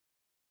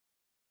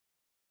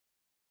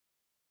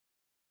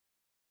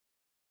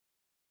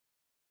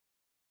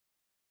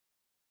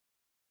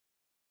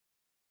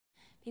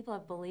people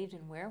have believed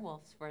in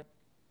werewolves for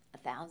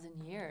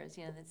 1,000 years.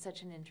 You know, that's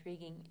such an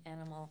intriguing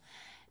animal.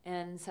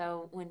 And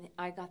so when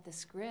I got the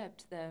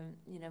script, the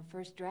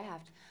first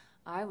draft,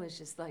 I was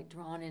just like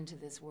drawn into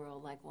this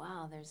world, like,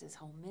 wow, there's this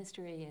whole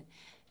mystery and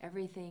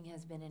everything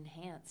has been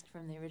enhanced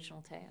from the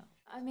original tale.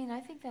 I mean,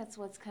 I think that's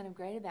what's kind of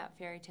great about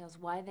fairy tales,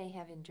 why they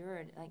have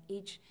endured. Like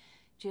each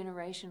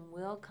generation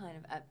will kind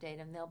of update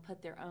them. They'll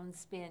put their own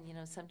spin. You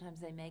know,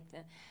 sometimes they've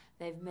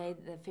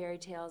made the fairy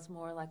tales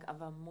more like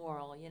of a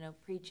moral,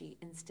 preachy,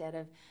 instead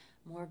of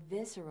more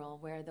visceral,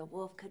 where the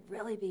wolf could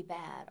really be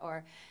bad,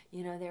 or,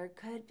 there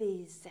could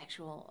be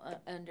sexual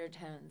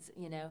undertones,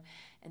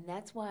 and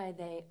that's why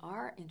they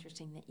are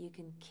interesting, that you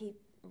can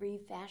keep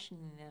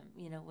refashioning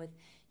them, with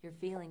your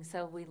feelings.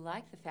 So we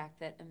like the fact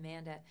that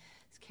Amanda's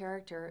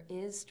character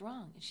is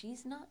strong.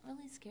 She's not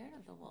really scared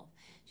of the wolf.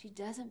 She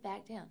doesn't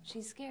back down.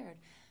 She's scared,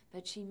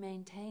 but she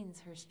maintains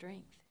her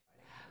strength.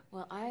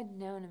 Well, I had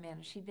known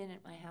Amanda. She'd been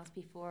at my house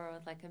before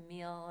with like a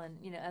meal and,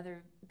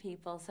 other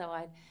people. So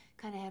I'd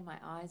kind of had my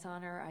eyes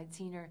on her. I'd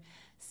seen her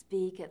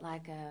speak at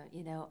like a,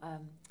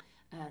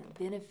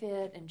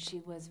 benefit, and she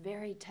was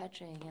very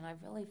touching. And I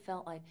really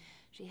felt like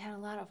she had a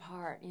lot of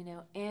heart,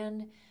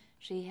 and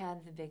she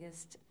had the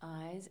biggest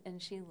eyes, and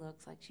she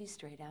looks like she's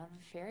straight out of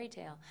a fairy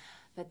tale.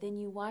 But then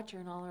you watch her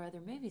in all her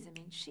other movies. I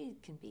mean, she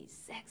can be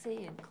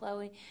sexy in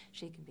Chloe.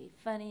 She can be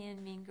funny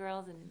in Mean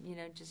Girls,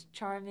 and, just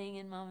charming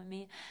in Mamma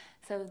Mia.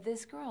 So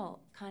this girl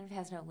kind of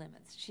has no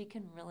limits. She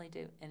can really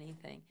do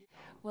anything.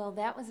 Well,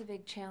 that was a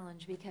big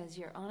challenge because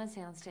you're on a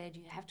soundstage.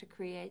 You have to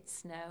create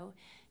snow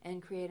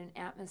and create an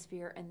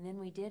atmosphere. And then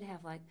we did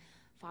have like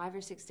 5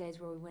 or 6 days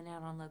where we went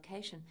out on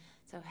location.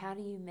 So how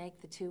do you make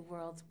the two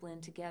worlds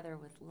blend together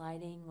with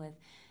lighting, with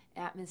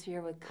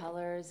atmosphere, with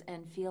colors,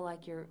 and feel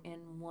like you're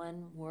in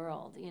one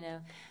world?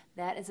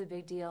 That is a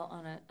big deal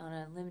on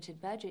a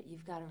limited budget.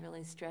 You've got to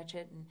really stretch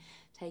it and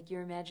take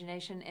your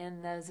imagination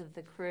and those of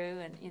the crew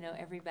and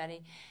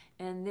everybody.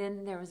 And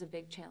then there was a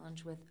big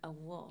challenge with a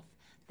wolf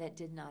that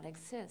did not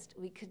exist.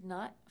 We could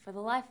not, for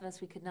the life of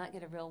us, we could not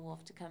get a real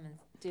wolf to come and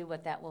do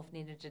what that wolf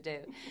needed to do.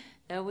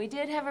 Now, we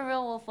did have a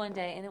real wolf one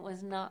day, and it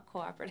was not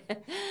cooperative.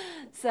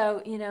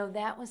 So,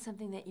 that was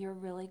something that you're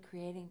really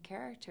creating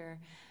character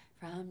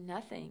from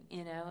nothing,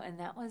 and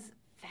that was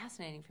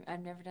fascinating for me.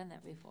 I've never done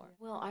that before.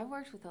 Well, I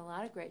worked with a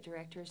lot of great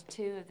directors.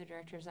 2 of the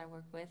directors I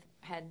worked with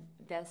had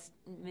best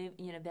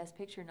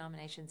picture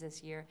nominations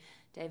this year.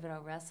 David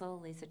O. Russell,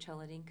 Lisa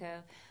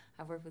Cholodenko.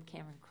 I've worked with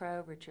Cameron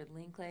Crowe, Richard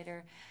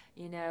Linklater,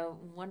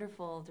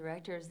 wonderful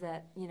directors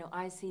that,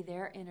 I see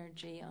their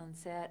energy on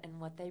set and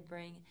what they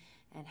bring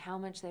and how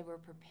much they were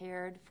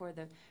prepared for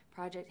the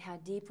project, how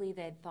deeply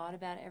they'd thought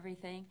about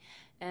everything.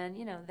 And,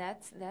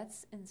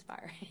 that's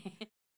inspiring.